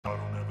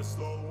never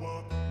slow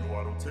up, no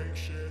I don't take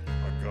shit.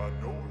 I got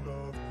no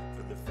love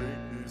for the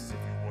fakeness.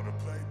 If you wanna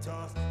play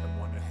tough and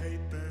wanna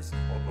hate this,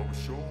 I'll always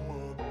show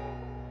up.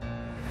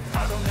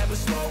 I don't ever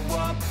slow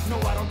up, no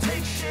I don't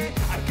take shit.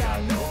 I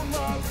got no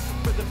love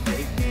for the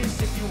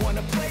fakeness. If you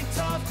wanna play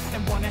tough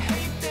and wanna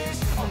hate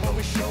this, I'll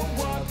always show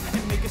up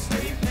and make a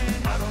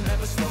statement. I don't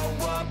ever slow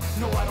up,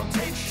 no I don't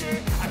take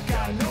shit. I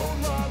got no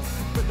love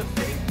for the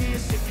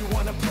fakeness. If you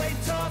wanna play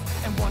tough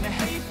and wanna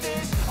hate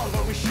this, I'll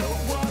always show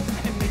up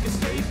and make a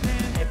statement.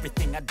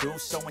 Everything I do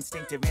so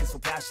instinctive and so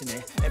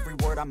passionate. Every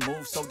word I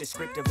move so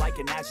descriptive like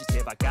an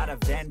adjective. I got a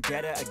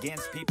vendetta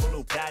against people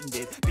who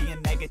patented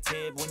being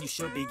negative when you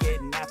should be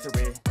getting after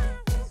it.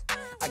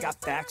 I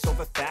got facts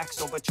over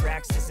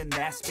tracks, this and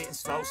that. Spitting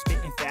slow,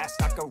 spitting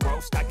fast. I could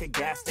roast, I could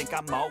gas. Think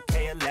I'm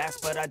okay at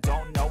last, but I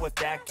don't know if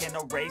that can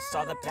erase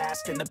all the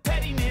past. And the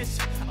pettiness,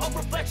 a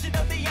reflection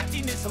of the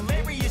emptiness.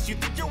 Hilarious, you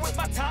think you're worth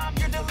my time,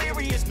 you're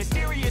delirious.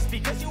 Mysterious,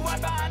 because you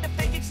hide behind a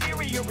fake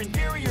exterior.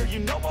 Inferior, you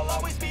know I'll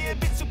always be a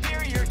bit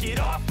superior. Get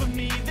off of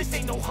me, this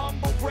ain't no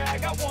humble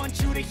brag. I want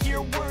you to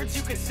hear words,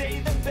 you can say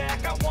them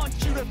back. I want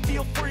you to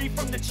feel free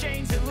from the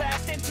chains at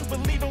last, and to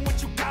believe in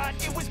what you got,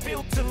 it was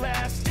built to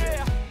last,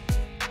 yeah.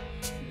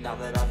 Now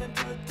that I've been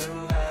put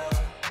through hell,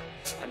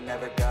 I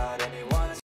never